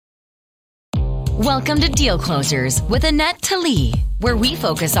Welcome to Deal Closers with Annette Talley, where we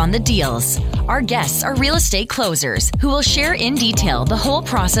focus on the deals. Our guests are real estate closers who will share in detail the whole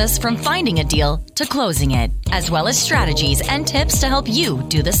process from finding a deal to closing it, as well as strategies and tips to help you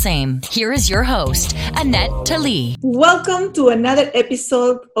do the same. Here is your host, Annette Talley. Welcome to another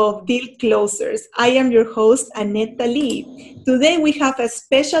episode of Deal Closers. I am your host, Annette Talley. Today we have a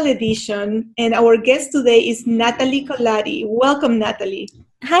special edition, and our guest today is Natalie Colari. Welcome, Natalie.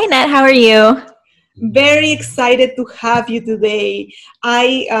 Hi, Annette. How are you? Very excited to have you today.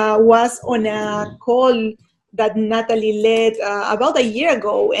 I was on a call that Natalie led about a year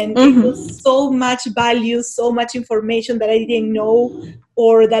ago, and it was so much value, so much information that I didn't know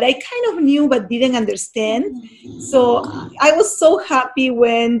or that I kind of knew but didn't understand. So I was so happy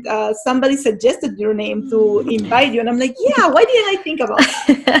when somebody suggested your name to invite you, and I'm like, yeah, why didn't I think about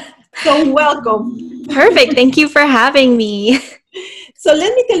it? So welcome. Perfect. Thank you for having me. So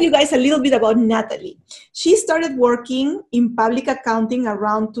let me tell you guys a little bit about Natalie. She started working in public accounting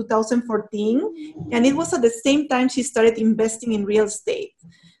around 2014, and it was at the same time she started investing in real estate.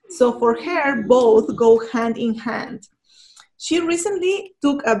 So for her, both go hand in hand. She recently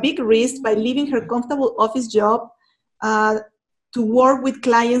took a big risk by leaving her comfortable office job to work with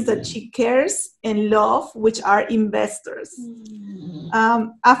clients that she cares and love, which are investors.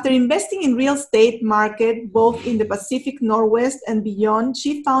 After investing in real estate market, both in the Pacific Northwest and beyond,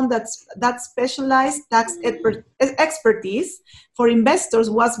 she found that specialized tax expertise for investors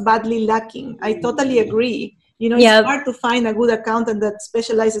was badly lacking. I totally agree. You know, It's hard to find a good accountant that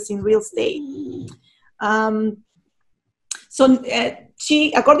specializes in real estate.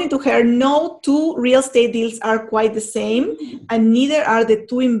 She, according to her, no two real estate deals are quite the same, and neither are the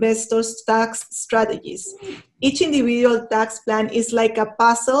two investors' tax strategies. Each individual tax plan is like a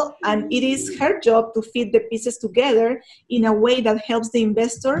puzzle, and it is her job to fit the pieces together in a way that helps the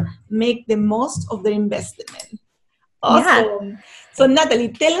investor make the most of their investment. Awesome. Yeah. So Natalie,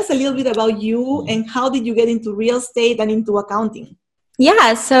 tell us a little bit about you and how did you get into real estate and into accounting?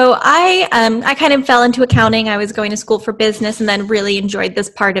 Yeah, so I kind of fell into accounting. I was going to school for business and then really enjoyed this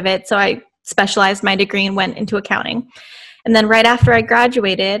part of it. So I specialized my degree and went into accounting. And then right after I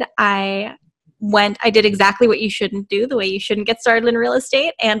graduated, I did exactly what you shouldn't do, the way you shouldn't get started in real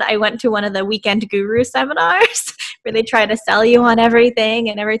estate. And I went to one of the Weekend Guru seminars where they try to sell you on everything,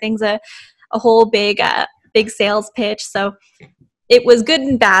 and everything's a whole big sales pitch. So it was good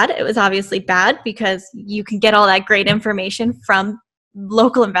and bad. It was obviously bad because you can get all that great information from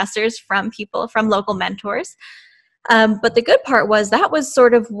local investors, from people, from local mentors. But the good part was that was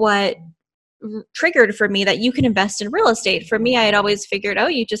sort of what triggered for me that you can invest in real estate. For me, I had always figured,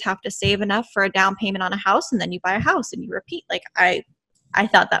 you just have to save enough for a down payment on a house, and then you buy a house and you repeat. Like I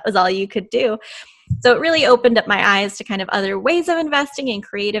thought that was all you could do. So it really opened up my eyes to kind of other ways of investing and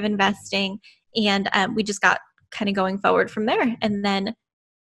creative investing. And we just got kind of going forward from there. And then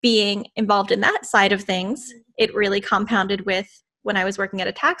being involved in that side of things, it really compounded with when I was working at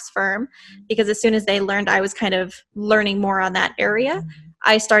a tax firm, because as soon as they learned I was kind of learning more on that area,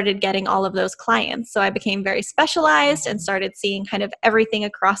 I started getting all of those clients. So I became very specialized and started seeing kind of everything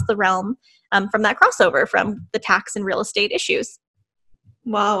across the realm from that crossover from the tax and real estate issues.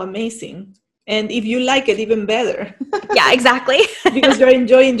 Wow, amazing. And if you like it, even better. Yeah, exactly. Because you're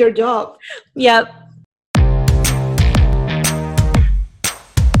enjoying your job. Yep.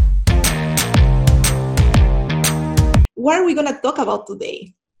 What are we going to talk about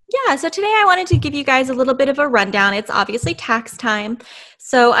today? Yeah, so today I wanted to give you guys a little bit of a rundown. It's obviously tax time.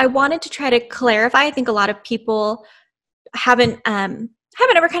 So I wanted to try to clarify. I think a lot of people haven't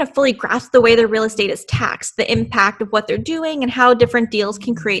ever kind of fully grasped the way their real estate is taxed, the impact of what they're doing, and how different deals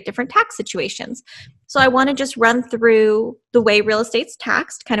can create different tax situations. So I want to just run through the way real estate's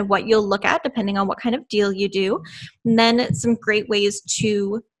taxed, kind of what you'll look at depending on what kind of deal you do, and then some great ways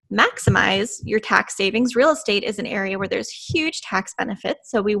to maximize your tax savings. Real estate is an area where there's huge tax benefits,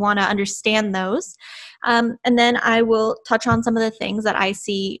 so we want to understand those. And then I will touch on some of the things that I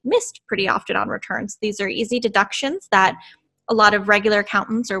see missed pretty often on returns. These are easy deductions that a lot of regular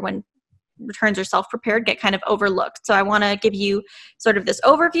accountants, or when returns are self-prepared, get kind of overlooked. So I want to give you sort of this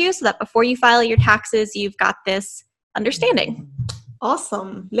overview so that before you file your taxes, you've got this understanding.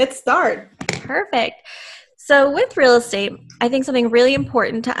 Awesome. Let's start. Perfect. So with real estate, I think something really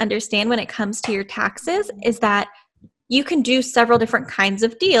important to understand when it comes to your taxes is that you can do several different kinds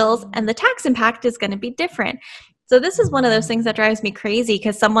of deals and the tax impact is going to be different. So this is one of those things that drives me crazy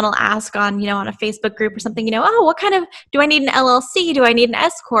because someone will ask on a Facebook group or something, what kind of, do I need an LLC? Do I need an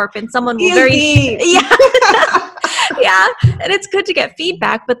S Corp? And someone will yeah. And it's good to get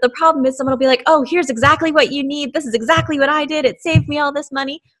feedback. But the problem is someone will be like, here's exactly what you need. This is exactly what I did. It saved me all this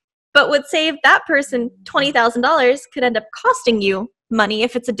money. but would save that person $20,000 could end up costing you money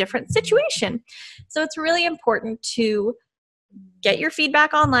if it's a different situation. So it's really important to get your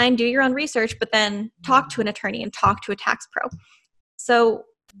feedback online, do your own research, but then talk to an attorney and talk to a tax pro. So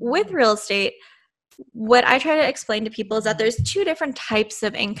with real estate, what I try to explain to people is that there's two different types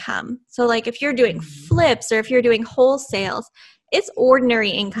of income. So like if you're doing flips or if you're doing wholesales, it's ordinary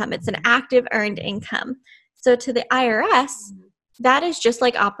income. It's an active earned income. So to the IRS, that is just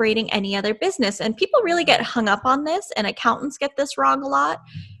like operating any other business. And people really get hung up on this, and accountants get this wrong a lot,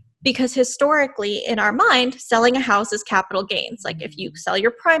 because historically in our mind, selling a house is capital gains. Like if you sell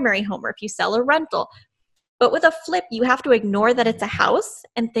your primary home or if you sell a rental. But with a flip, you have to ignore that it's a house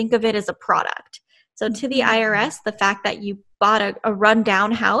and think of it as a product. So to the IRS, the fact that you bought a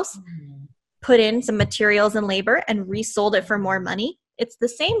rundown house, put in some materials and labor, and resold it for more money, it's the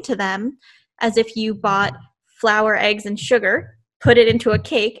same to them as if you bought flour, eggs, and sugar, put it into a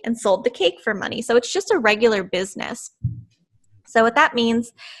cake, and sold the cake for money. So it's just a regular business. So what that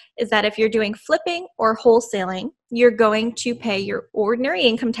means is that if you're doing flipping or wholesaling, you're going to pay your ordinary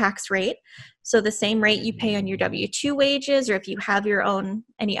income tax rate. So the same rate you pay on your W-2 wages, or if you have your own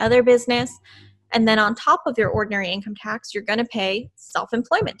any other business. And then on top of your ordinary income tax, you're going to pay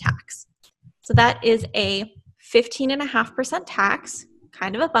self-employment tax. So that is a 15.5% tax,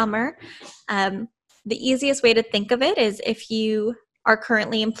 kind of a bummer. The easiest way to think of it is if you are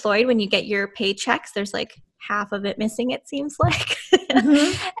currently employed, when you get your paychecks, there's like half of it missing, it seems like.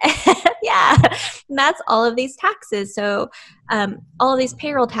 Yeah, and that's all of these taxes. So all of these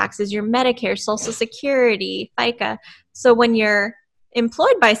payroll taxes, your Medicare, Social Security, FICA. So when you're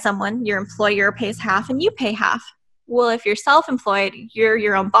employed by someone, your employer pays half and you pay half. Well, if you're self-employed, you're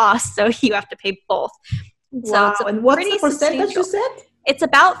your own boss, so you have to pay both. Wow. So and what's the percentage you said? It's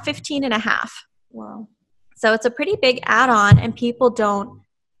about 15.5. Wow. So it's a pretty big add-on, and people don't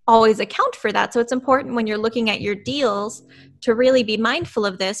always account for that. So it's important when you're looking at your deals to really be mindful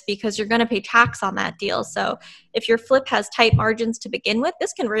of this, because you're going to pay tax on that deal. So if your flip has tight margins to begin with,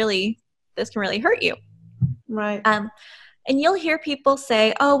 this can really hurt you. Right. And you'll hear people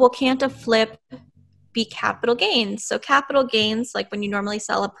say, oh, well, can't a flip be capital gains? So capital gains, like when you normally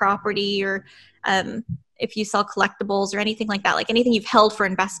sell a property, or if you sell collectibles or anything like that, like anything you've held for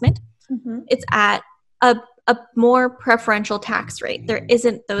investment, it's at a more preferential tax rate. There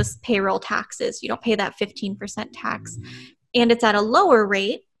isn't those payroll taxes. You don't pay that 15% tax. And it's at a lower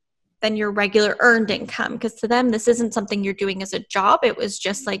rate than your regular earned income, because to them, this isn't something you're doing as a job. It was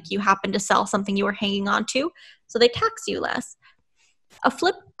just like you happened to sell something you were hanging on to, so they tax you less. A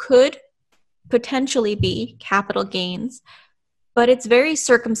flip could potentially be capital gains, but it's very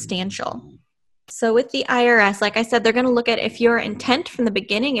circumstantial. So with the IRS, like I said, they're going to look at if your intent from the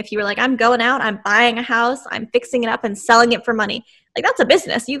beginning, if you were like, I'm going out, I'm buying a house, I'm fixing it up and selling it for money. Like that's a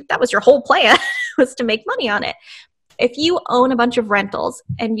business. That was your whole plan was to make money on it. If you own a bunch of rentals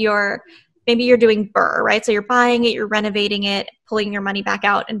and maybe you're doing BRRRR, right? So you're buying it, you're renovating it, pulling your money back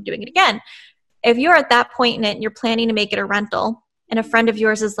out and doing it again. If you're at that point in it and you're planning to make it a rental, and a friend of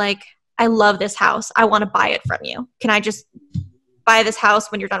yours is like, I love this house, I want to buy it from you. Can I just buy this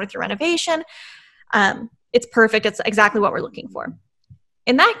house when you're done with your renovation? It's perfect. It's exactly what we're looking for.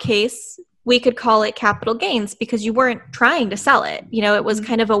 In that case, we could call it capital gains because you weren't trying to sell it. It was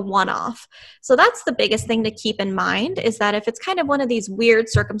kind of a one-off. So that's the biggest thing to keep in mind, is that if it's kind of one of these weird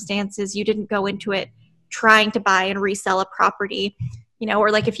circumstances, you didn't go into it trying to buy and resell a property,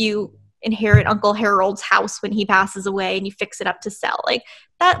 or like if you inherit Uncle Harold's house when he passes away and you fix it up to sell, like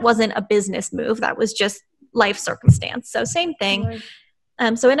that wasn't a business move. That was just life circumstance. So same thing.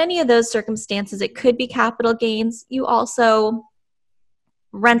 Right. So in any of those circumstances, it could be capital gains.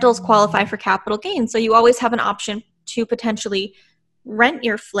 Rentals qualify for capital gains. So you always have an option to potentially rent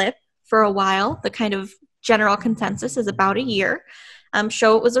your flip for a while. The kind of general consensus is about a year.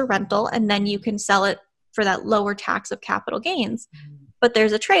 Show it was a rental, and then you can sell it for that lower tax of capital gains. But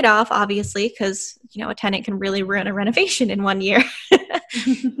there's a trade-off, obviously, because a tenant can really ruin a renovation in 1 year.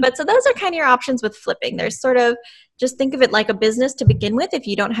 But so those are kind of your options with flipping. There's sort of, just think of it like a business to begin with. If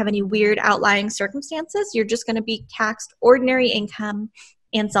you don't have any weird outlying circumstances, you're just going to be taxed ordinary income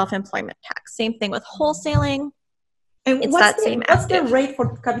and self-employment tax. Same thing with wholesaling. And what's the rate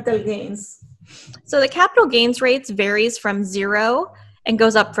for capital gains? So the capital gains rates varies from 0 and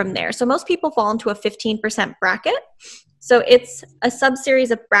goes up from there. So most people fall into a 15% bracket. So it's a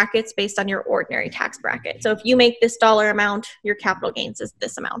sub-series of brackets based on your ordinary tax bracket. So if you make this dollar amount, your capital gains is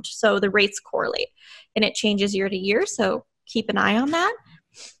this amount. So the rates correlate, and it changes year to year. So keep an eye on that.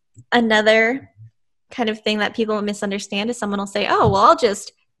 Another kind of thing that people misunderstand is someone will say, oh, well,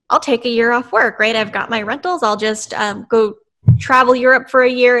 I'll take a year off work, right? I've got my rentals. I'll just go travel Europe for a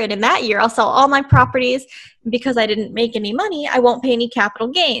year, and in that year I'll sell all my properties. Because I didn't make any money, I won't pay any capital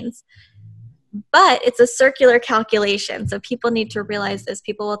gains. But it's a circular calculation. So people need to realize this.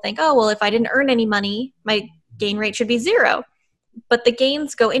 People will think, oh, well, if I didn't earn any money, my gain rate should be 0. But the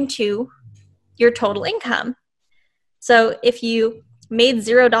gains go into your total income. So if you made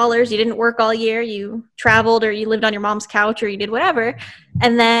 $0, you didn't work all year, you traveled or you lived on your mom's couch or you did whatever,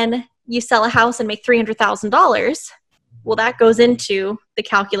 and then you sell a house and make $300,000, well, that goes into the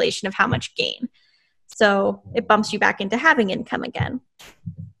calculation of how much gain. So it bumps you back into having income again.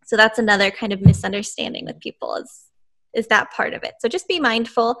 So that's another kind of misunderstanding with people is that part of it. So just be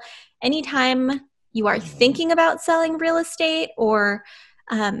mindful. Anytime you are thinking about selling real estate or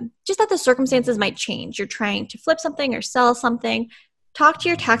just that the circumstances might change, you're trying to flip something or sell something, talk to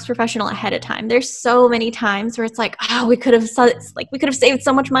your tax professional ahead of time. There's so many times where it's like, oh, we could have saved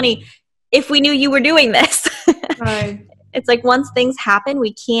so much money if we knew you were doing this. Right. It's like once things happen,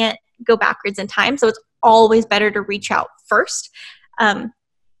 we can't go backwards in time. So it's always better to reach out first.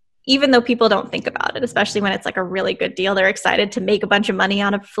 Even though people don't think about it, especially when it's like a really good deal, they're excited to make a bunch of money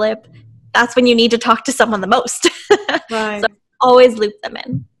on a flip. That's when you need to talk to someone the most. Right. So always loop them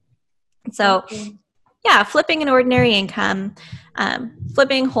in. So yeah, flipping an ordinary income,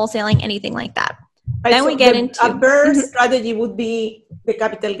 flipping, wholesaling, anything like that. Right, then so we get into a bear strategy would be the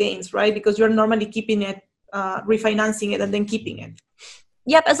capital gains, right? Because you're normally keeping it, refinancing it, and then keeping it.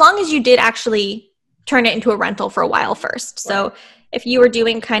 Yep, as long as you did actually turn it into a rental for a while first. So Right. if you were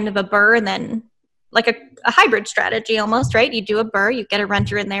doing kind of a BRRRR and then like a hybrid strategy almost, right? You do a BRRRR, you get a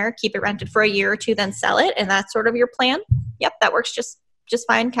renter in there, keep it rented for a year or two, then sell it, and that's sort of your plan. Yep, that works just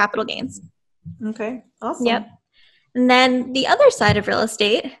fine, capital gains. Okay, awesome. Yep. And then the other side of real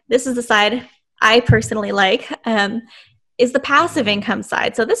estate, this is the side I personally like, is the passive income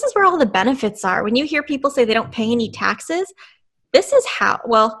side. So this is where all the benefits are. When you hear people say they don't pay any taxes, this is how,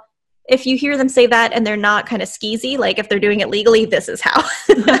 well, if you hear them say that and they're not kind of skeezy, like if they're doing it legally, this is how.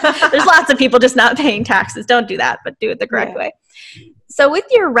 There's lots of people just not paying taxes. Don't do that, but do it the correct way. So with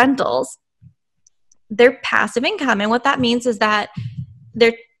your rentals, they're passive income. And what that means is that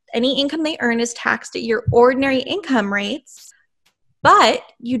any income they earn is taxed at your ordinary income rates, but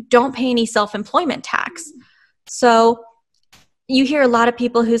you don't pay any self-employment tax. So you hear a lot of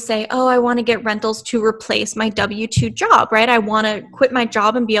people who say, oh, I want to get rentals to replace my W-2 job, right? I want to quit my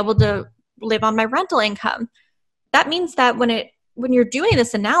job and be able to live on my rental income. That means that when you're doing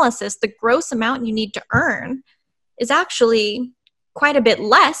this analysis, the gross amount you need to earn is actually quite a bit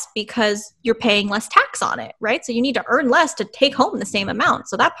less because you're paying less tax on it, right? So you need to earn less to take home the same amount.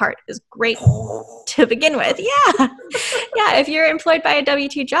 So that part is great to begin with. Yeah. Yeah. If you're employed by a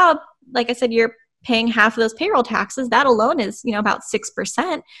W-2 job, like I said, you're paying half of those payroll taxes. That alone is, about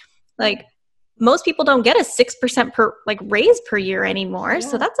 6%. Like most people don't get a 6% per raise per year anymore. Yeah.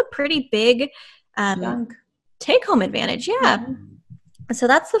 So that's a pretty big take home advantage. Yeah. Mm-hmm. So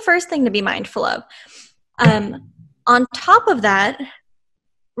that's the first thing to be mindful of. On top of that,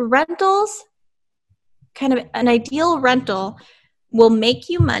 rentals, kind of an ideal rental will make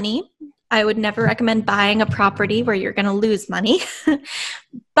you money. I would never recommend buying a property where you're going to lose money,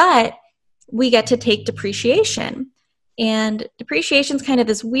 but we get to take depreciation. And depreciation is kind of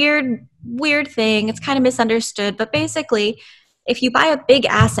this weird thing. It's kind of misunderstood, but basically, if you buy a big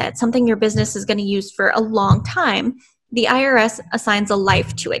asset, something your business is going to use for a long time, the IRS assigns a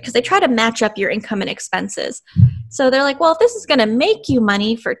life to it because they try to match up your income and expenses. So they're like, well, if this is going to make you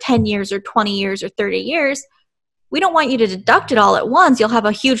money for 10 years or 20 years or 30 years, we don't want you to deduct it all at once. You'll have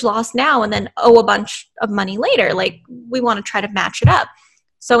a huge loss now and then owe a bunch of money later. Like, we want to try to match it up.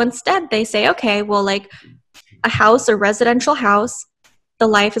 So instead they say, okay, well, like a house, a residential house, the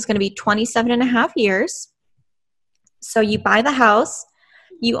life is going to be 27 and a half years. So you buy the house,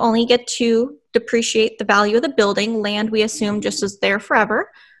 you only get to depreciate the value of the building. Land, we assume, just is there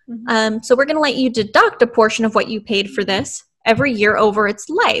forever. Mm-hmm. So we're going to let you deduct a portion of what you paid for this every year over its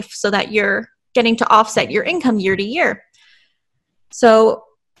life so that you're getting to offset your income year to year. So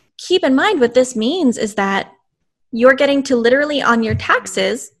keep in mind what this means is that you're getting to literally on your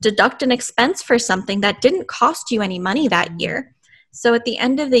taxes deduct an expense for something that didn't cost you any money that year. So at the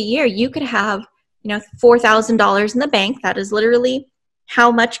end of the year, you could have, $4,000 in the bank. That is literally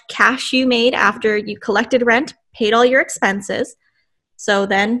how much cash you made after you collected rent, paid all your expenses. So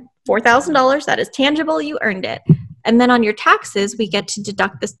then $4,000, that is tangible, you earned it. And then on your taxes, we get to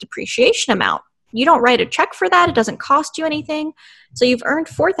deduct this depreciation amount. You don't write a check for that. It doesn't cost you anything. So you've earned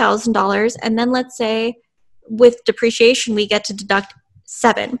 $4,000. And then let's say with depreciation, we get to deduct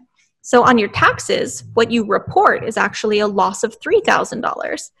 $7,000. So on your taxes, what you report is actually a loss of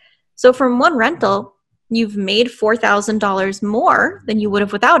 $3,000. So from one rental, you've made $4,000 more than you would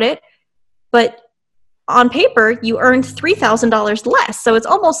have without it, but on paper, you earned $3,000 less. So it's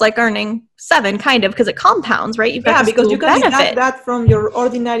almost like earning $7, kind of, because it compounds, right? You've got because you can benefit. deduct that from your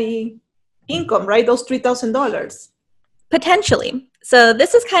ordinary income, right? Those $3,000. Potentially. So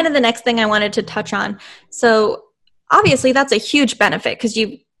this is kind of the next thing I wanted to touch on. So obviously that's a huge benefit because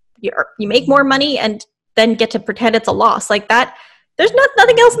you make more money and then get to pretend it's a loss like that. There's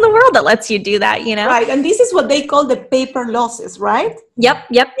nothing else in the world that lets you do that, you know? Right. And this is what they call the paper losses, right? Yep.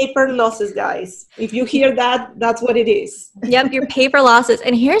 Paper losses, guys. If you hear that, that's what it is. Yep, your paper losses.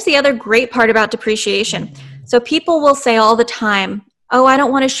 And here's the other great part about depreciation. So people will say all the time, oh, I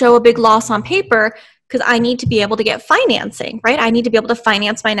don't want to show a big loss on paper because I need to be able to get financing, right? I need to be able to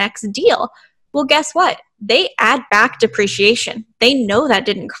finance my next deal. Well, guess what? They add back depreciation. They know that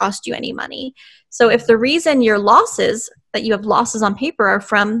didn't cost you any money. So if the reason your losses, that you have losses on paper, are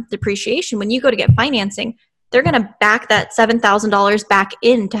from depreciation, when you go to get financing, they're going to back that $7,000 back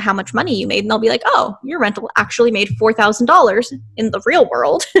into how much money you made. And they'll be like, oh, your rental actually made $4,000 in the real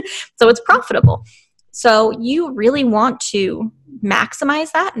world. So it's profitable. So you really want to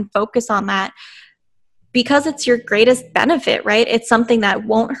maximize that and focus on that because it's your greatest benefit, right? It's something that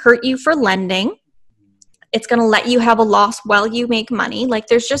won't hurt you for lending. It's going to let you have a loss while you make money. Like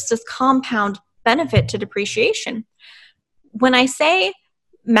there's just this compound benefit to depreciation. When I say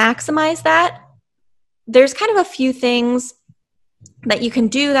maximize that, there's kind of a few things that you can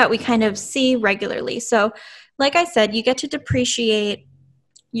do that we kind of see regularly. So like I said, you get to depreciate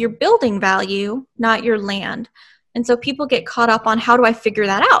your building value, not your land. And so people get caught up on, how do I figure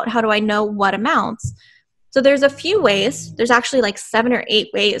that out? How do I know what amounts? So there's a few ways. There's actually like 7 or 8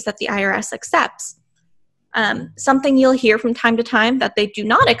 ways that the IRS accepts. Something you'll hear from time to time that they do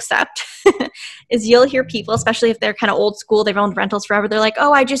not accept is you'll hear people, especially if they're kind of old school, they've owned rentals forever, they're like,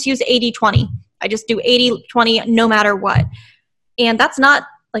 oh, I just use 80-20. I just do 80-20 no matter what. And that's not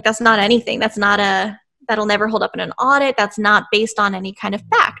anything. That'll never hold up in an audit. That's not based on any kind of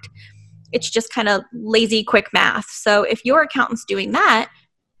fact. It's just kind of lazy, quick math. So if your accountant's doing that,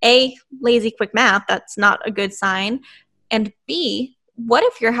 A, lazy, quick math, that's not a good sign. And B, what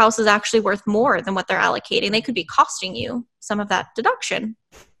if your house is actually worth more than what they're allocating? They could be costing you some of that deduction.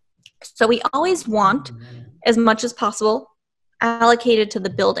 So we always want as much as possible allocated to the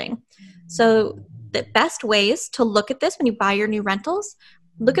building. So the best ways to look at this when you buy your new rentals,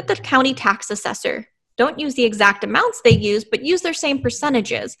 look at the county tax assessor. Don't use the exact amounts they use, but use their same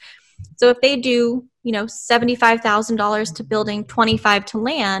percentages. So if they do, $75,000 to building, 25 to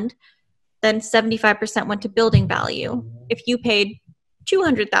land, then 75% went to building value. If you paid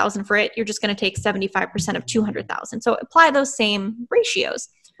 $200,000 for it, you're just going to take 75% of $200,000. So apply those same ratios.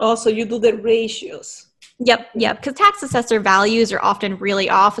 Oh, so you do the ratios. Yep. Because tax assessor values are often really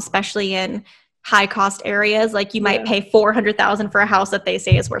off, especially in high cost areas. Like you might pay $400,000 for a house that they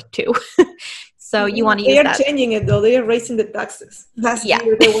say is worth $2. So you want to use that. They are changing it though. They are raising the taxes. Last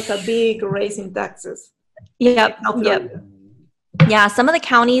year there was a big raise in taxes. Yep. Yeah, some of the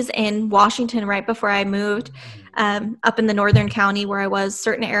counties in Washington right before I moved, up in the northern county where I was,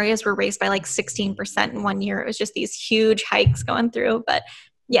 certain areas were raised by like 16% in 1 year. It was just these huge hikes going through. But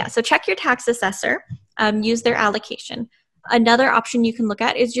yeah, so check your tax assessor, use their allocation. Another option you can look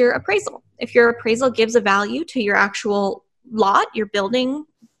at is your appraisal. If your appraisal gives a value to your actual lot, your building,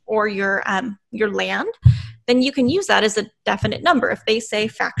 or your land, then you can use that as a definite number. If they say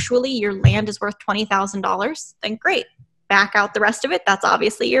factually your land is worth $20,000, then great. Back out the rest of it. That's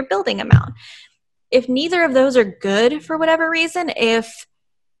obviously your building amount. If neither of those are good for whatever reason, if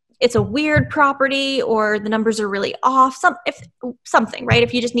it's a weird property or the numbers are really off, something, right?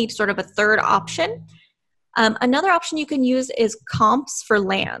 If you just need sort of a third option. Another option you can use is comps for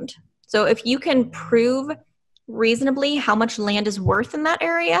land. So if you can prove reasonably how much land is worth in that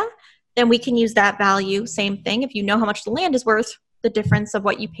area, then we can use that value. Same thing. If you know how much the land is worth, the difference of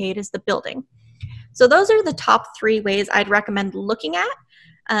what you paid is the building. So those are the top 3 ways I'd recommend looking at.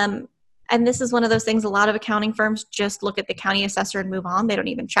 And this is one of those things, a lot of accounting firms just look at the county assessor and move on. They don't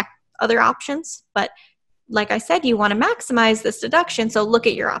even check other options. But like I said, you want to maximize this deduction, so look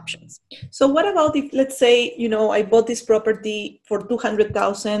at your options. So what about if, let's say, I bought this property for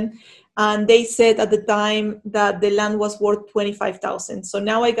 $200,000 and they said at the time that the land was worth $25,000. So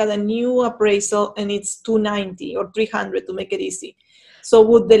now I got a new appraisal and it's $290,000 or $300,000 to make it easy. So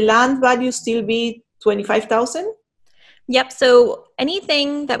would the land value still be $25,000? Yep. So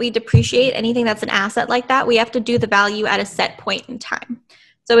anything that we depreciate, anything that's an asset like that, we have to do the value at a set point in time.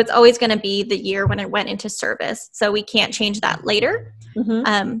 So it's always going to be the year when it went into service. So we can't change that later.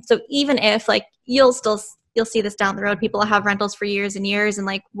 Mm-hmm. So even if you'll still you'll see this down the road. People have rentals for years and years, and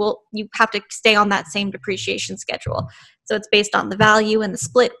like, well, you have to stay on that same depreciation schedule. So it's based on the value and the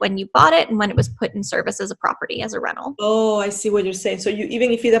split when you bought it and when it was put in service as a property, as a rental. Oh, I see what you're saying. So you,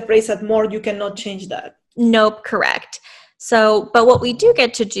 even if it appraised at more, you cannot change that. Nope, correct. So, but what we do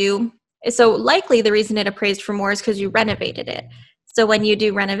get to do is, so likely the reason it appraised for more is because you renovated it. So when you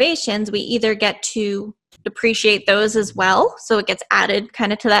do renovations, we either get to depreciate those as well, so it gets added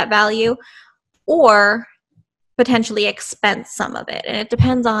kind of to that value, or potentially expense some of it. And it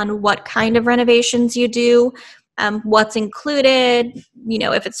depends on what kind of renovations you do, what's included, you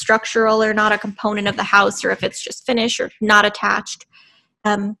know, if it's structural or not a component of the house, or if it's just finished or not attached.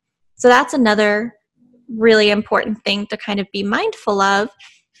 So that's another really important thing to kind of be mindful of,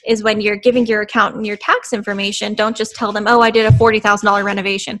 is when you're giving your accountant your tax information, don't just tell them, oh, I did a $40,000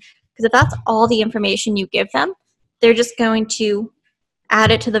 renovation. Because if that's all the information you give them, they're just going to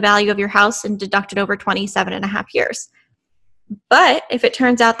add it to the value of your house and deduct it over 27.5 years. But if it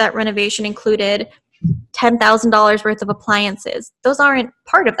turns out that renovation included $10,000 worth of appliances, those aren't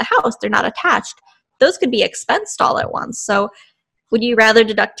part of the house. They're not attached. Those could be expensed all at once. So would you rather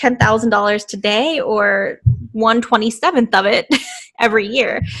deduct $10,000 today or 1/27th of it every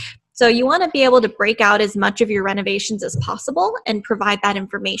year? So you want to be able to break out as much of your renovations as possible and provide that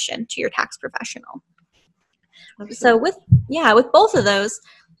information to your tax professional. Absolutely. So with both of those,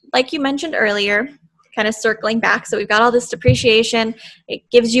 like you mentioned earlier, kind of circling back, so we've got all this depreciation, it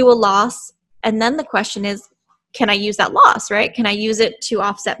gives you a loss, and then the question is, can I use that loss, right? Can I use it to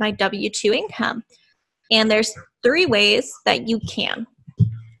offset my W-2 income? And there's 3 ways that you can.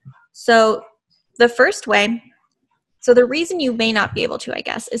 So the first way, so the reason you may not be able to, I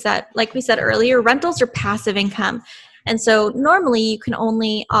guess, is that, like we said earlier, rentals are passive income. And so normally you can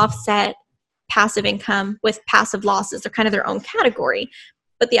only offset passive income with passive losses. They're kind of their own category.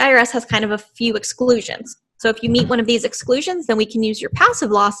 But the IRS has kind of a few exclusions. So if you meet one of these exclusions, then we can use your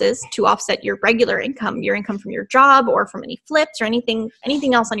passive losses to offset your regular income, your income from your job or from any flips or anything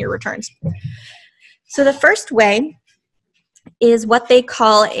else on your returns. So the first way is what they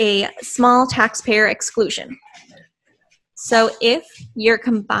call a small taxpayer exclusion. So if you're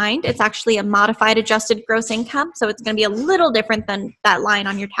combined, it's actually a modified adjusted gross income. So it's going to be a little different than that line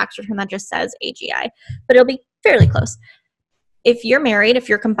on your tax return that just says AGI, but it'll be fairly close. If you're married, if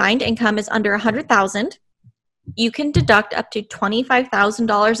your combined income is under $100,000, you can deduct up to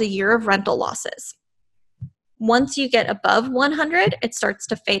 $25,000 a year of rental losses. Once you get above 100, it starts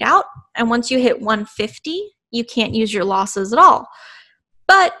to fade out. And once you hit 150, you can't use your losses at all.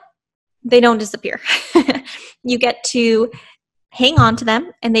 But they don't disappear. You get to hang on to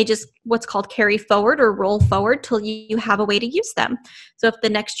them, and they just what's called carry forward or roll forward till you have a way to use them. So if the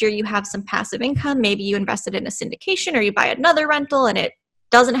next year you have some passive income, maybe you invested in a syndication or you buy another rental and it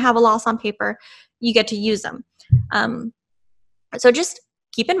doesn't have a loss on paper, you get to use them. So just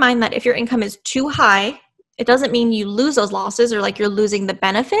keep in mind that if your income is too high, it doesn't mean you lose those losses or like you're losing the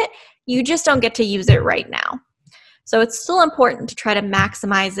benefit. You just don't get to use it right now. So it's still important to try to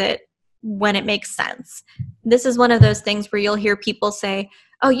maximize it when it makes sense. This is one of those things where you'll hear people say,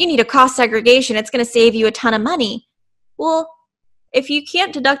 oh, you need a cost segregation. It's going to save you a ton of money. Well, if you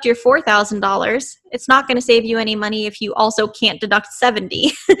can't deduct your $4,000, it's not going to save you any money if you also can't deduct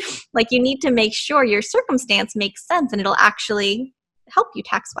 $70,000. Like, you need to make sure your circumstance makes sense and it'll actually help you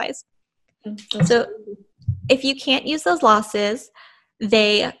tax-wise. So if you can't use those losses,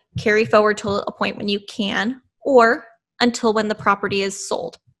 they carry forward to a point when you can, or until when the property is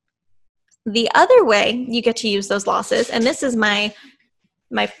sold. The other way you get to use those losses, and this is my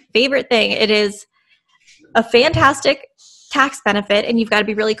favorite thing, it is a fantastic tax benefit, and you've got to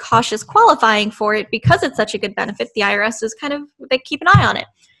be really cautious qualifying for it because it's such a good benefit. The IRS is they keep an eye on it.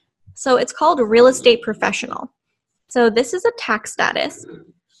 So it's called real estate professional. So this is a tax status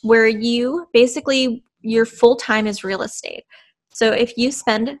where you basically, your full time is real estate. So if you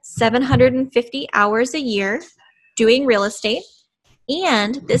spend 750 hours a year doing real estate,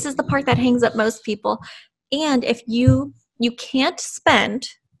 and this is the part that hangs up most people, and if you can't spend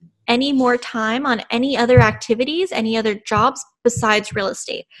any more time on any other activities, any other jobs besides real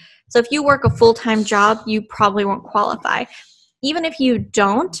estate. So if you work a full-time job, you probably won't qualify. Even if you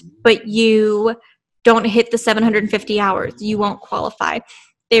don't, but you don't hit the 750 hours, you won't qualify.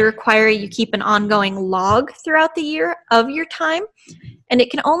 They require you keep an ongoing log throughout the year of your time, and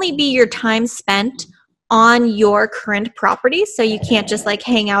it can only be your time spent on your current property. So you can't just like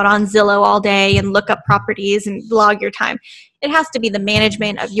hang out on Zillow all day and look up properties and log your time. It has to be the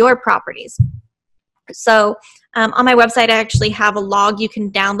management of your properties. So on my website, I actually have a log you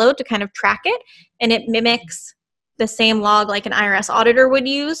can download to kind of track it, and it mimics the same log like an IRS auditor would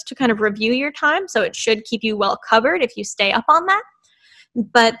use to kind of review your time. So it should keep you well covered if you stay up on that.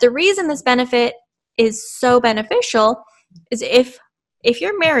 But the reason this benefit is so beneficial is if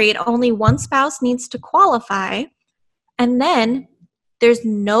you're married, only one spouse needs to qualify, and then there's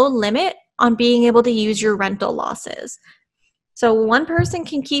no limit on being able to use your rental losses. So one person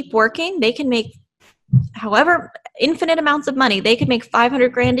can keep working. They can make however infinite amounts of money. They could make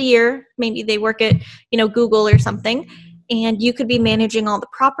 $500,000 a year. Maybe they work at, Google or something, and you could be managing all the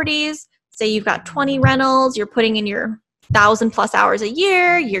properties. Say you've got 20 rentals, you're putting in your 1,000+ hours a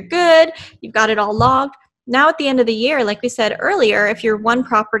year, you're good, you've got it all logged. Now at the end of the year, like we said earlier, if your one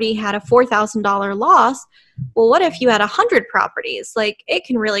property had a $4,000 loss, well, what if you had 100 properties? Like, it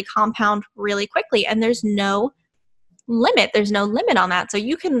can really compound really quickly, and there's no limit. There's no limit on that. So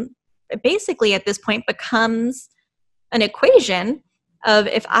you can basically at this point becomes an equation of,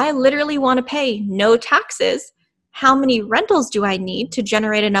 if I literally want to pay no taxes, how many rentals do I need to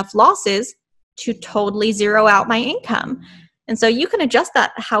generate enough losses to totally zero out my income? And so you can adjust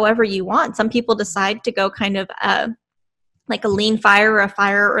that however you want. Some people decide to go kind of like a lean fire or a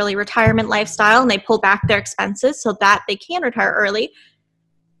fire early retirement lifestyle, and they pull back their expenses so that they can retire early.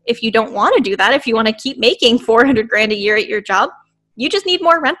 If you don't want to do that, if you want to keep making $400,000 a year at your job, you just need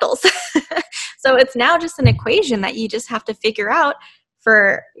more rentals. So it's now just an equation that you just have to figure out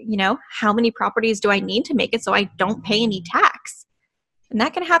for, how many properties do I need to make it so I don't pay any tax? And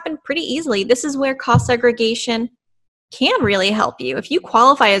that can happen pretty easily. This is where cost segregation can really help you. If you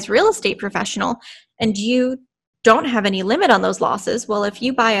qualify as real estate professional and you don't have any limit on those losses, well, if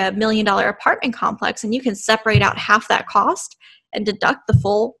you buy $1 million apartment complex and you can separate out half that cost and deduct the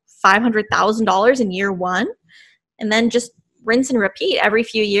full $500,000 in year one, and then just rinse and repeat. Every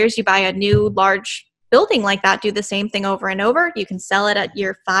few years you buy a new large building like that, do the same thing over and over. You can sell it at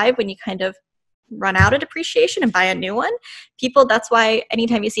year 5 when you kind of run out of depreciation and buy a new one. People, that's why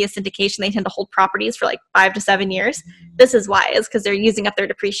anytime you see a syndication, they tend to hold properties for like 5 to 7 years. This is why, is because they're using up their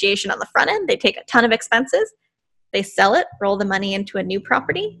depreciation on the front end. They take a ton of expenses, they sell it, roll the money into a new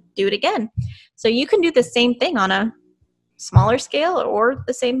property, do it again. So you can do the same thing on a smaller scale or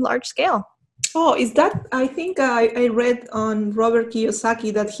the same large scale. Oh, is that, I think I read on Robert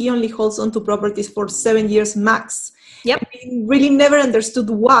Kiyosaki that he only holds on to properties for 7 years max. Yep. I really never understood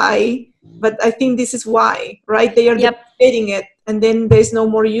why, but I think this is why, right? They are depreciating it, and then there's no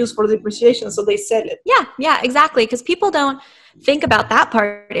more use for depreciation, so they sell it. Yeah, exactly. Because people don't think about that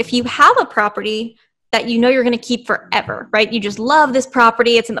part. If you have a property that you're going to keep forever, right? You just love this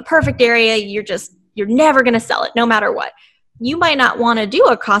property. It's in the perfect area. You're never going to sell it no matter what. You might not want to do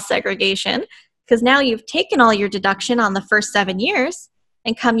a cost segregation because now you've taken all your deduction on the first 7 years,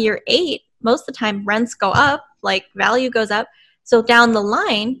 and come year 8, most of the time rents go up, like value goes up. So down the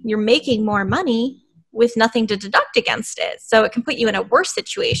line, you're making more money with nothing to deduct against it. So it can put you in a worse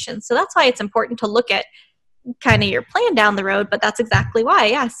situation. So that's why it's important to look at kind of your plan down the road. But that's exactly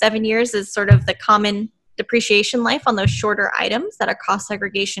why, 7 years is sort of the common depreciation life on those shorter items that a cost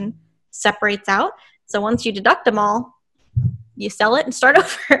segregation separates out. So once you deduct them all, you sell it and start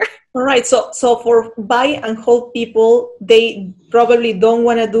over. All right. So for buy and hold people, they probably don't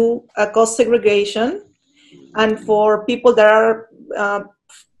want to do a cost segregation. And for people that are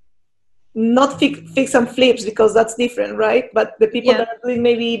not fix and flips, because that's different, right? But the people that are doing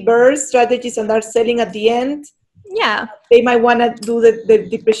maybe burst strategies and are selling at the end, they might want to do the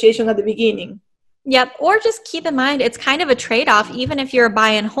depreciation at the beginning. Yep. Or just keep in mind, it's kind of a trade-off. Even if you're a buy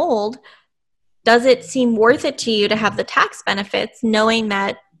and hold, does it seem worth it to you to have the tax benefits, knowing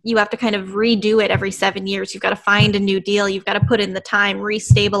that you have to kind of redo it every 7 years? You've got to find a new deal. You've got to put in the time,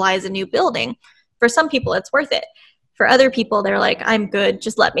 restabilize a new building. For some people, it's worth it. For other people, they're like, I'm good.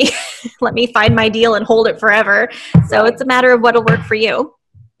 Just let me find my deal and hold it forever. So it's a matter of what'll work for you.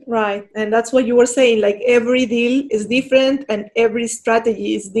 Right. And that's what you were saying. Like, every deal is different and every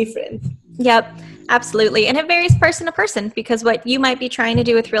strategy is different. Yep, absolutely. And it varies person to person, because what you might be trying to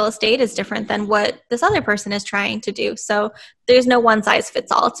do with real estate is different than what this other person is trying to do. So there's no one size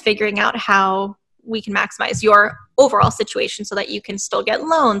fits all. It's figuring out how we can maximize your overall situation so that you can still get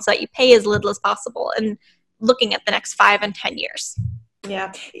loans, so that you pay as little as possible, and looking at the next 5 and 10 years.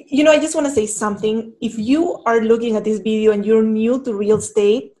 Yeah. I just want to say something. If you are looking at this video and you're new to real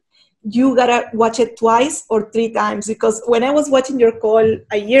estate, you got to watch it 2 or 3 times, because when I was watching your call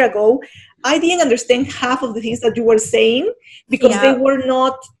a year ago, I didn't understand half of the things that you were saying, because they were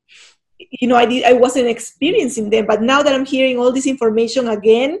not, I wasn't experiencing them. But now that I'm hearing all this information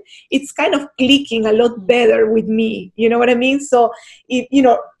again, it's kind of clicking a lot better with me. You know what I mean? So,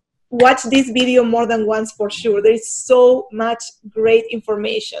 watch this video more than once for sure. There is so much great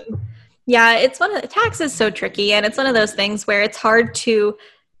information. Yeah, tax is so tricky, and it's one of those things where it's hard to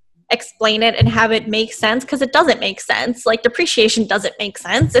explain it and have it make sense because it doesn't make sense. Like depreciation doesn't make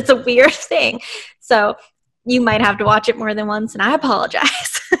sense. It's a weird thing. So you might have to watch it more than once, and I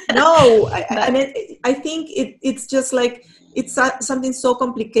apologize. No, I mean, I think it's just like, it's something so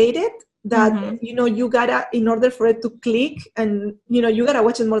complicated that, you gotta, in order for it to click, and, you gotta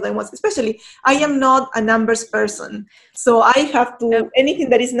watch it more than once. Especially, I am not a numbers person. So I have to, anything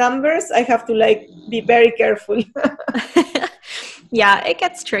that is numbers, I have to like be very careful. Yeah, it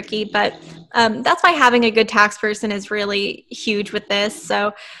gets tricky, but that's why having a good tax person is really huge with this.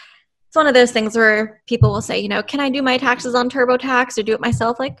 So it's one of those things where people will say, can I do my taxes on TurboTax or do it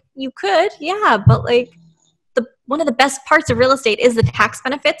myself? Like, you could, yeah, but like one of the best parts of real estate is the tax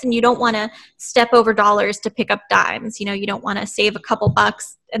benefits, and you don't want to step over dollars to pick up dimes. You don't want to save a couple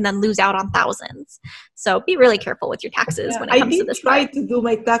bucks and then lose out on thousands. So be really careful with your taxes when it comes to this. I did try to do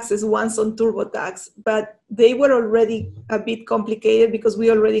my taxes once on TurboTax, but they were already a bit complicated because we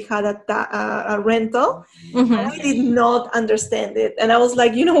already had a rental. And I did not understand it. And I was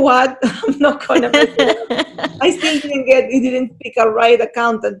like, you know what? I'm not going to make it. I still didn't pick a right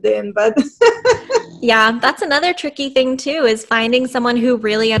accountant then, but... Yeah, that's another tricky thing too, is finding someone who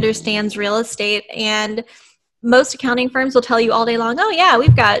really understands real estate. And most accounting firms will tell you all day long, oh yeah,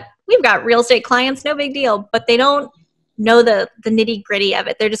 we've got real estate clients, no big deal. But they don't know the nitty gritty of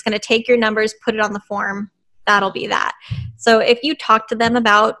it. They're just going to take your numbers, put it on the form. That'll be that. So if you talk to them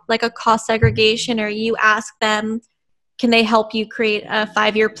about like a cost segregation, or you ask them, can they help you create a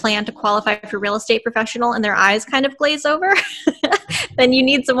 5-year plan to qualify for real estate professional, and their eyes kind of glaze over, then you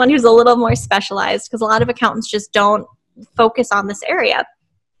need someone who's a little more specialized, because a lot of accountants just don't focus on this area.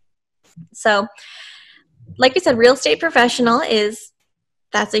 So like I said, real estate professional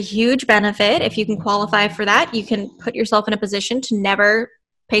that's a huge benefit. If you can qualify for that, you can put yourself in a position to never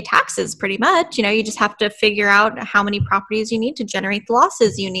pay taxes pretty much. You just have to figure out how many properties you need to generate the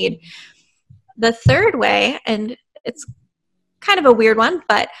losses you need. The third way, and it's kind of a weird one,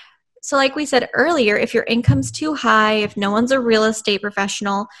 but so like we said earlier, if your income's too high, if no one's a real estate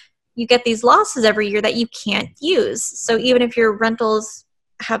professional, you get these losses every year that you can't use. So even if your rentals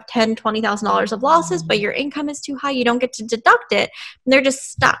have $10,000, $20,000 of losses, but your income is too high, you don't get to deduct it. And they're just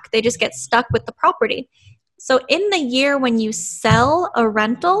stuck. They just get stuck with the property. So in the year when you sell a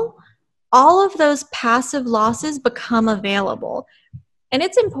rental, all of those passive losses become available. And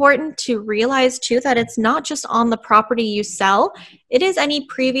it's important to realize too that it's not just on the property you sell. It is any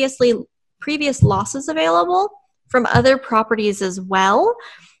previous losses available from other properties as well.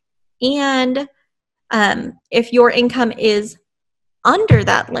 And if your income is under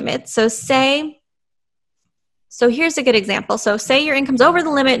that limit, so here's a good example. So say your income's over the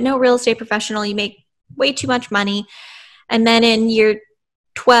limit, no real estate professional, you make way too much money, and then in year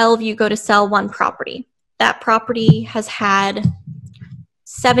 12 you go to sell one property. That property has had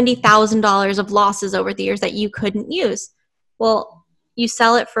 $70,000 of losses over the years that you couldn't use. Well, you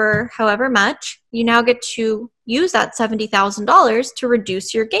sell it for however much, you now get to use that $70,000 to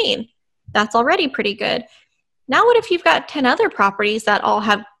reduce your gain. That's already pretty good. Now what if you've got 10 other properties that all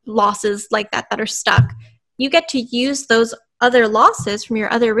have losses like that are stuck? You get to use those other losses from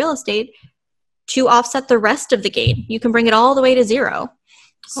your other real estate to offset the rest of the gain. You can bring it all the way to zero.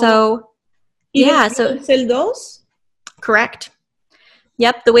 So, so sell those? Correct.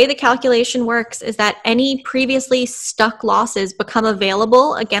 Yep. The way the calculation works is that any previously stuck losses become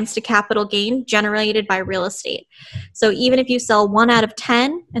available against a capital gain generated by real estate. So even if you sell 1 out of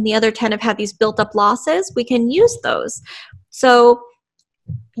 10 and the other 10 have had these built up losses, we can use those. So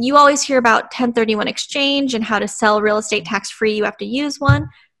you always hear about 1031 exchange and how to sell real estate tax-free. You have to use one.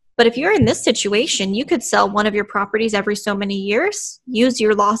 But if you're in this situation, you could sell one of your properties every so many years, use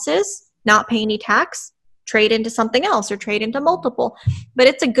your losses, not pay any tax, trade into something else or trade into multiple. But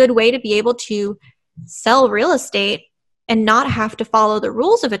it's a good way to be able to sell real estate and not have to follow the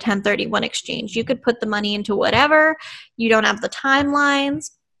rules of a 1031 exchange. You could put the money into whatever. You don't have the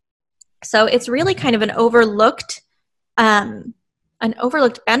timelines. So it's really kind of an overlooked benefit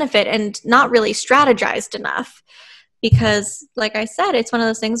and not really strategized enough. Because like I said, it's one of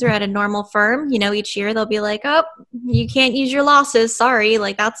those things where at a normal firm, each year they'll be like, oh, you can't use your losses. Sorry,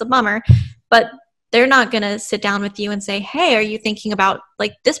 like that's a bummer. But they're not going to sit down with you and say, hey, are you thinking about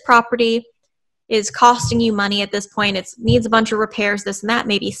like this property is costing you money at this point. It needs a bunch of repairs, this and that.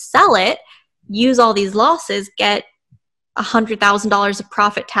 Maybe sell it, use all these losses, get $100,000 of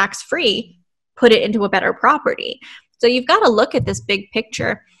profit tax free, put it into a better property. So you've got to look at this big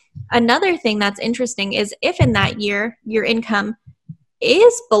picture. Another thing that's interesting is if in that year your income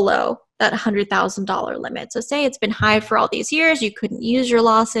is below that $100,000 limit. So say it's been high for all these years, you couldn't use your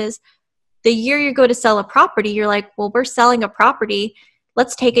losses. the year you go to sell a property, you're like, well, we're selling a property.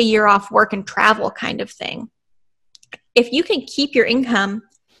 Let's take a year off work and travel kind of thing. If you can keep your income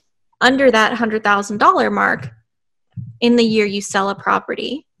under that $100,000 mark in the year you sell a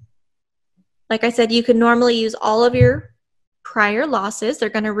property, like I said, you can normally use all of your prior losses. They're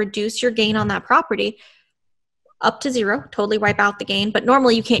going to reduce your gain on that property up to zero, totally wipe out the gain, but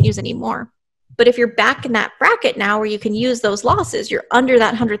normally you can't use any more. But if you're back in that bracket now where you can use those losses, you're under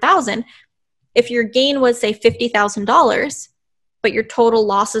that 100,000. If your gain was, say, $50,000, but your total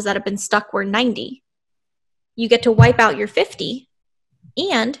losses that have been stuck were 90, you get to wipe out your 50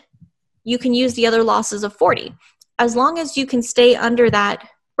 and you can use the other losses of 40, as long as you can stay under that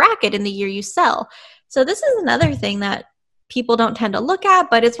bracket in the year you sell. So this is another thing that people don't tend to look at,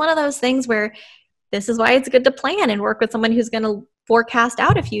 but it's one of those things where this is why it's good to plan and work with someone who's going to forecast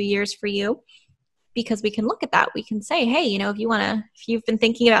out a few years for you, because we can look at that. We can say, hey, if you've been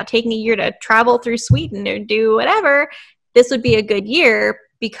thinking about taking a year to travel through Sweden or do whatever, this would be a good year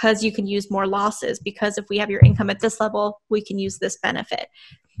because you can use more losses, because if we have your income at this level, we can use this benefit.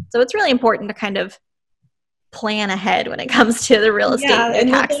 So it's really important to kind of plan ahead when it comes to the real estate and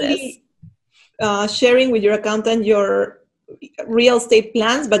taxes. Not only, sharing with your accountant your real estate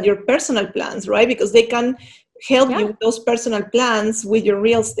plans, but your personal plans, right? Because they can help you with those personal plans with your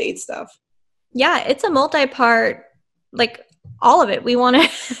real estate stuff. Yeah, it's a multi-part, like all of it. We want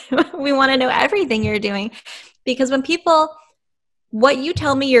to know everything you're doing, because what you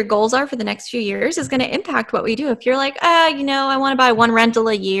tell me your goals are for the next few years is going to impact what we do. If you're like, I want to buy one rental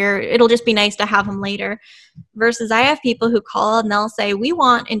a year, it'll just be nice to have them later. Versus I have people who call and they'll say,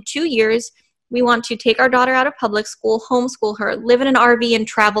 in 2 years, we want to take our daughter out of public school, homeschool her, live in an RV and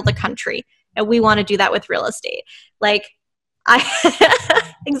travel the country. And we want to do that with real estate.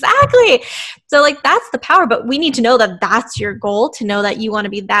 Exactly. So that's the power, but we need to know that that's your goal, to know that you want to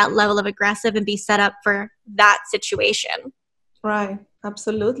be that level of aggressive and be set up for that situation. Right.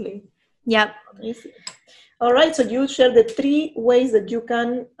 Absolutely. Yep. All right. So you share the 3 ways that you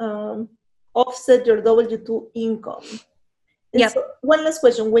can offset your W-2 income. Yep. So one last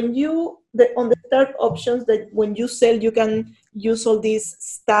question. On the third options, that when you sell, you can use all these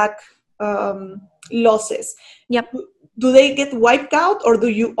stack losses. Yep. Do they get wiped out, or do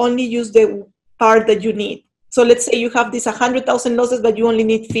you only use the part that you need? So let's say you have these 100,000 losses, but you only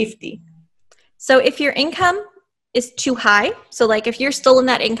need 50. So if your income is too high, so if you're still in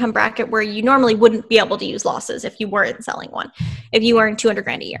that income bracket where you normally wouldn't be able to use losses if you weren't selling one, if you earn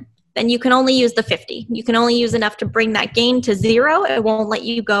 $200,000 a year, then you can only use the 50. You can only use enough to bring that gain to zero. It won't let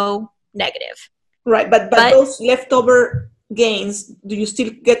you go negative. Right, but those leftover gains, do you still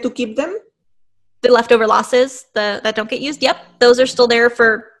get to keep them? The leftover losses that don't get used, yep, those are still there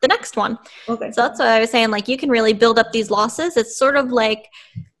for the next one. Okay. So that's what I was saying, you can really build up these losses. It's sort of like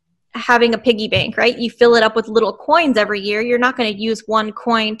having a piggy bank, right? You fill it up with little coins every year. You're not going to use one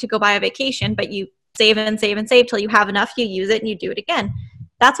coin to go buy a vacation, but you save and save and save till you have enough, you use it, and you do it again.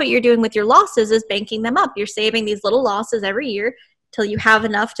 That's what you're doing with your losses, is banking them up. You're saving these little losses every year till you have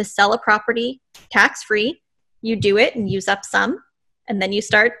enough to sell a property tax-free. You do it and use up some, and then you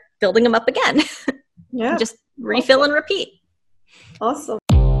start building them up again. Yeah. Just refill and repeat. Awesome.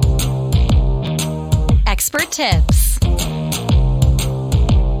 Expert tips.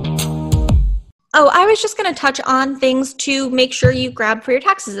 Oh, I was just going to touch on things to make sure you grab for your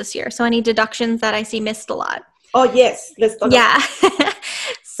taxes this year. So any deductions that I see missed a lot. Oh, yes. Let's talk about it.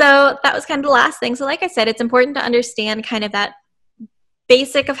 So that was kind of the last thing. So like I said, it's important to understand kind of that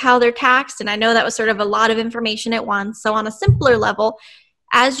basic of how they're taxed. And I know that was sort of a lot of information at once. So on a simpler level,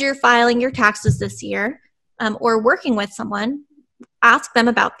 as you're filing your taxes this year, or working with someone, ask them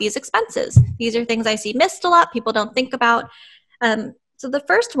about these expenses. These are things I see missed a lot, people don't think about. So the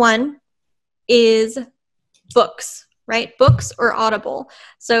first one is books, right? Books or Audible.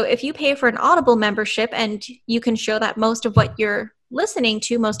 So if you pay for an Audible membership and you can show that most of what you're listening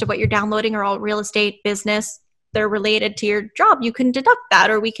to, most of what you're downloading are all real estate, business, they're related to your job, you can deduct that,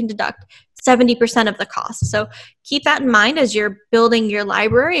 or we can deduct 70% of the cost. So keep that in mind as you're building your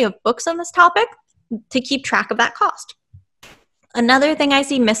library of books on this topic, to keep track of that cost. Another thing I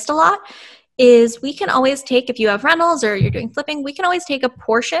see missed a lot is we can always take, if you have rentals or you're doing flipping, we can always take a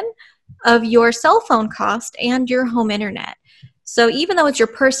portion of your cell phone cost and your home internet. So even though it's your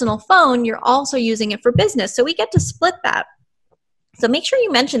personal phone, you're also using it for business. So we get to split that. So make sure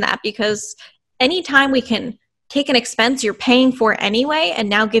you mention that, because anytime we can take an expense you're paying for anyway and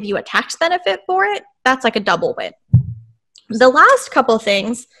now give you a tax benefit for it, that's like a double win. The last couple of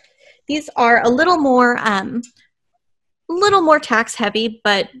things, these are a little more tax heavy,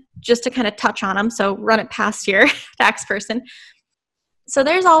 but just to kind of touch on them, so run it past your tax person. So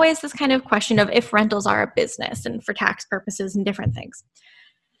there's always this kind of question of if rentals are a business and for tax purposes and different things.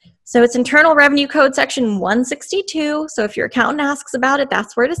 So it's Internal Revenue Code section 162. So if your accountant asks about it,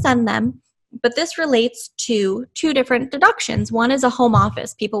 that's where to send them. But this relates to two different deductions. One is a home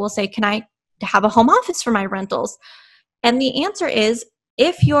office. People will say, can I have a home office for my rentals? And the answer is,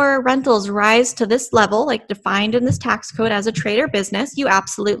 if your rentals rise to this level, like defined in this tax code as a trade or business, you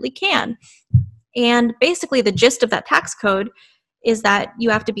absolutely can. And basically the gist of that tax code is that you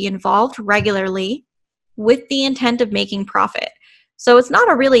have to be involved regularly with the intent of making profit. So it's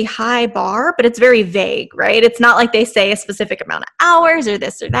not a really high bar, but it's very vague, right? It's not like they say a specific amount of hours or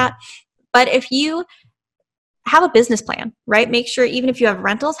this or that. But if you have a business plan, right? Make sure even if you have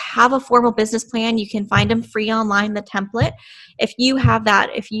rentals, have a formal business plan. You can find them free online, the template. If you have that,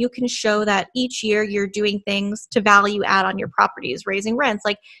 if you can show that each year you're doing things to value add on your properties, raising rents,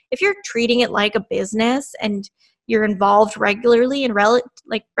 like if you're treating it like a business and you're involved regularly, and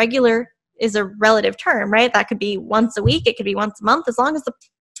regular is a relative term, right? That could be once a week, it could be once a month, as long as the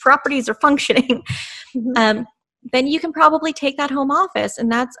properties are functioning. Mm-hmm. Then you can probably take that home office,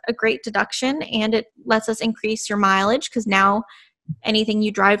 and that's a great deduction, and it lets us increase your mileage because now anything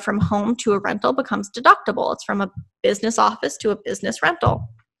you drive from home to a rental becomes deductible. It's from a business office to a business rental.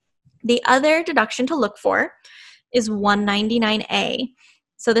 The other deduction to look for is 199A.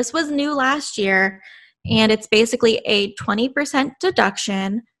 So this was new last year, and it's basically a 20%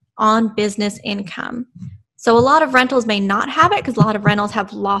 deduction on business income. So a lot of rentals may not have it because a lot of rentals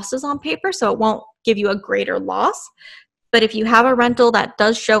have losses on paper, so it won't give you a greater loss. But if you have a rental that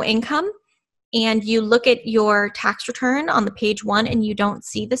does show income and you look at your tax return on the page 1 and you don't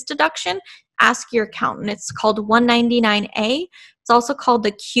see this deduction, ask your accountant. It's called 199A. It's also called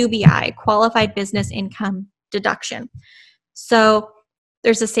the QBI, Qualified Business Income Deduction. So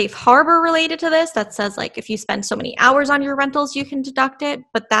there's a safe harbor related to this that says like if you spend so many hours on your rentals, you can deduct it,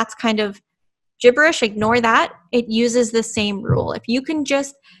 but that's kind of gibberish. Ignore that. It uses the same rule. If you can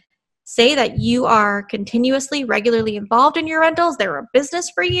just say that you are continuously, regularly involved in your rentals, they're a business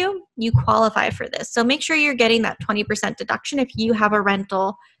for you, you qualify for this. So make sure you're getting that 20% deduction if you have a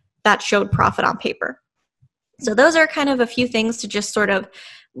rental that showed profit on paper. So those are kind of a few things to just sort of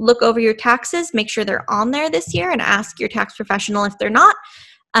look over your taxes, make sure they're on there this year, and ask your tax professional if they're not,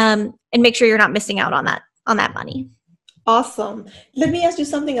 and make sure you're not missing out on that money. Awesome. Let me ask you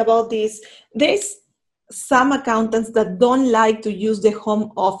something about this. There's some accountants that don't like to use the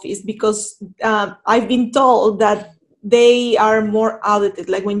home office because I've been told that they are more audited.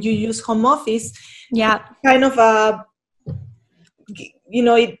 Like when you use home office, yeah, kind of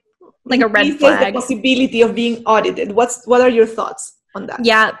it like a red flag. The possibility of being audited. What are your thoughts on that?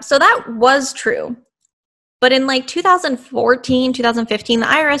 Yeah, so that was true. But in like 2014, 2015, the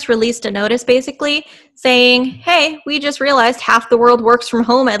IRS released a notice basically saying, hey, we just realized half the world works from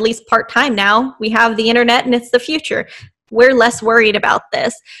home at least part-time now. We have the internet and it's the future. We're less worried about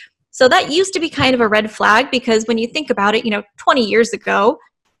this. So that used to be kind of a red flag because when you think about it, 20 years ago,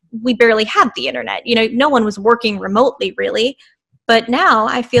 we barely had the internet. No one was working remotely really. But now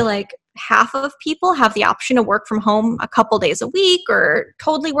I feel like half of people have the option to work from home a couple days a week or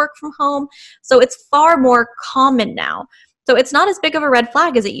totally work from home. So it's far more common now. So it's not as big of a red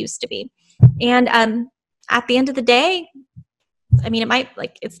flag as it used to be. And at the end of the day,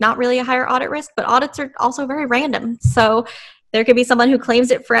 it's not really a higher audit risk, but audits are also very random. So there could be someone who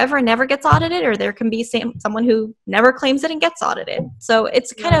claims it forever and never gets audited, or there can be someone who never claims it and gets audited. So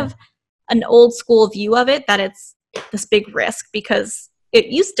it's kind of an old school view of it that it's this big risk because it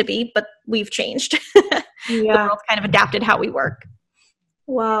used to be, but we've changed. The world kind of adapted how we work.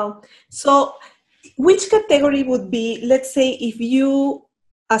 Wow. So which category would be, let's say, if you,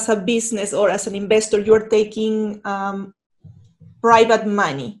 as a business or as an investor, you're taking private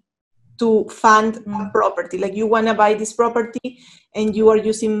money to fund a property, like you want to buy this property and you are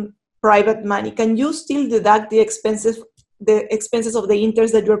using private money, can you still deduct the expenses of the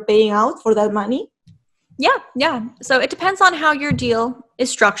interest that you're paying out for that money? Yeah. So it depends on how your deal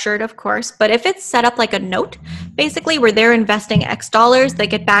is structured, of course. But if it's set up like a note, basically where they're investing X dollars, they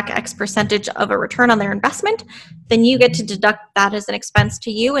get back X percentage of a return on their investment, then you get to deduct that as an expense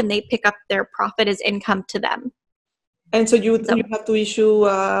to you and they pick up their profit as income to them. And so you have to issue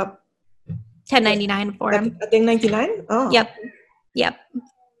 1099 for them. A 1099? Oh. Yep.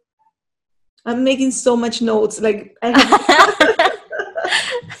 I'm making so much notes. Like I have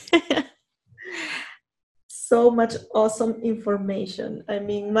so much awesome information. I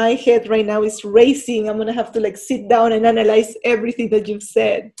mean, my head right now is racing. I'm going to have to sit down and analyze everything that you've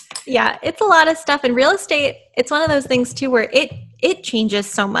said. Yeah, it's a lot of stuff. In real estate, it's one of those things too where it changes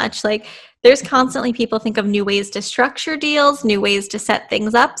so much. Like there's constantly people think of new ways to structure deals, new ways to set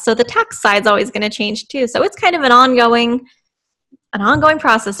things up. So the tax side's always going to change too. So it's kind of an ongoing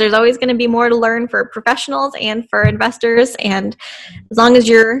process. There's always going to be more to learn for professionals and for investors. And as long as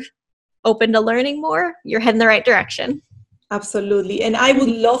you're open to learning more, you're heading the right direction. Absolutely. And I would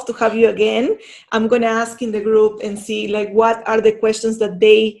love to have you again. I'm going to ask in the group and see like what are the questions that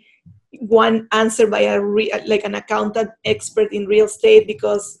they want answered by an accountant expert in real estate,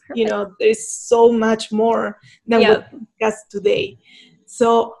 because there's so much more than what we discussed today.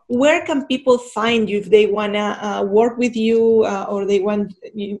 So where can people find you if they want to work with you, or they want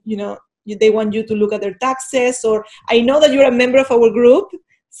they want you to look at their taxes? Or I know that you're a member of our group,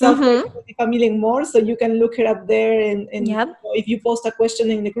 so familiar more, so you can look her up there. And if you post a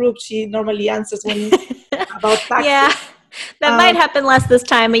question in the group, she normally answers when about taxes. Yeah, that might happen less this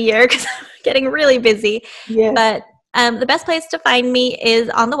time of year because I'm getting really busy. Yes. But the best place to find me is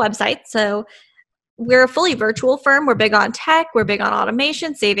on the website. So we're a fully virtual firm. We're big on tech. We're big on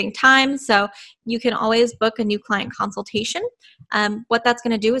automation, saving time. So you can always book a new client consultation. What that's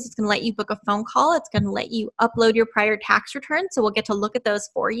going to do is it's going to let you book a phone call. It's going to let you upload your prior tax returns. So we'll get to look at those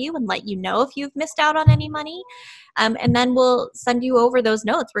for you and let you know if you've missed out on any money. And then we'll send you over those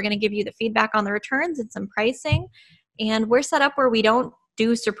notes. We're going to give you the feedback on the returns and some pricing. And we're set up where we don't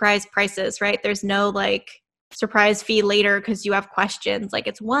do surprise prices, right? There's no like surprise fee later because you have questions. Like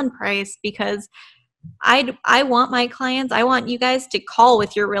it's one price, because I want my clients, I want you guys to call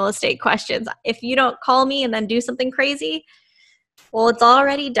with your real estate questions. If you don't call me and then do something crazy, well, it's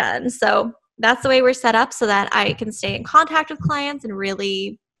already done. So that's the way we're set up so that I can stay in contact with clients and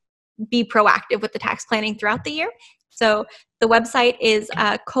really be proactive with the tax planning throughout the year. So the website is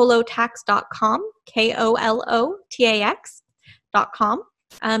kolotax.com, KOLOTAX.com.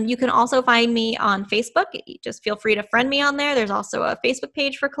 You can also find me on Facebook. Just feel free to friend me on there. There's also a Facebook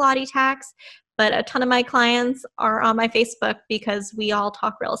page for Kaladi Tax. But a ton of my clients are on my Facebook because we all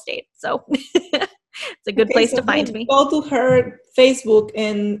talk real estate. So it's a good place to find me. Go to her Facebook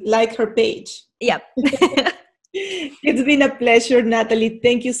and like her page. Yep. It's been a pleasure, Natalie.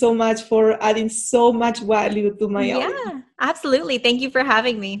 Thank you so much for adding so much value to my audience. Yeah, absolutely. Thank you for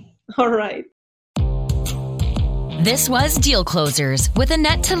having me. All right. This was Deal Closers with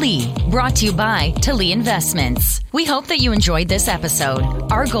Annette Talley, brought to you by Talley Investments. We hope that you enjoyed this episode.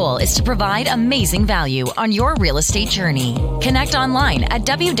 Our goal is to provide amazing value on your real estate journey. Connect online at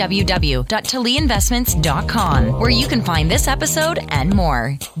www.talleyinvestments.com, where you can find this episode and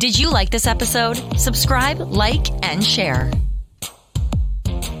more. Did you like this episode? Subscribe, like, and share.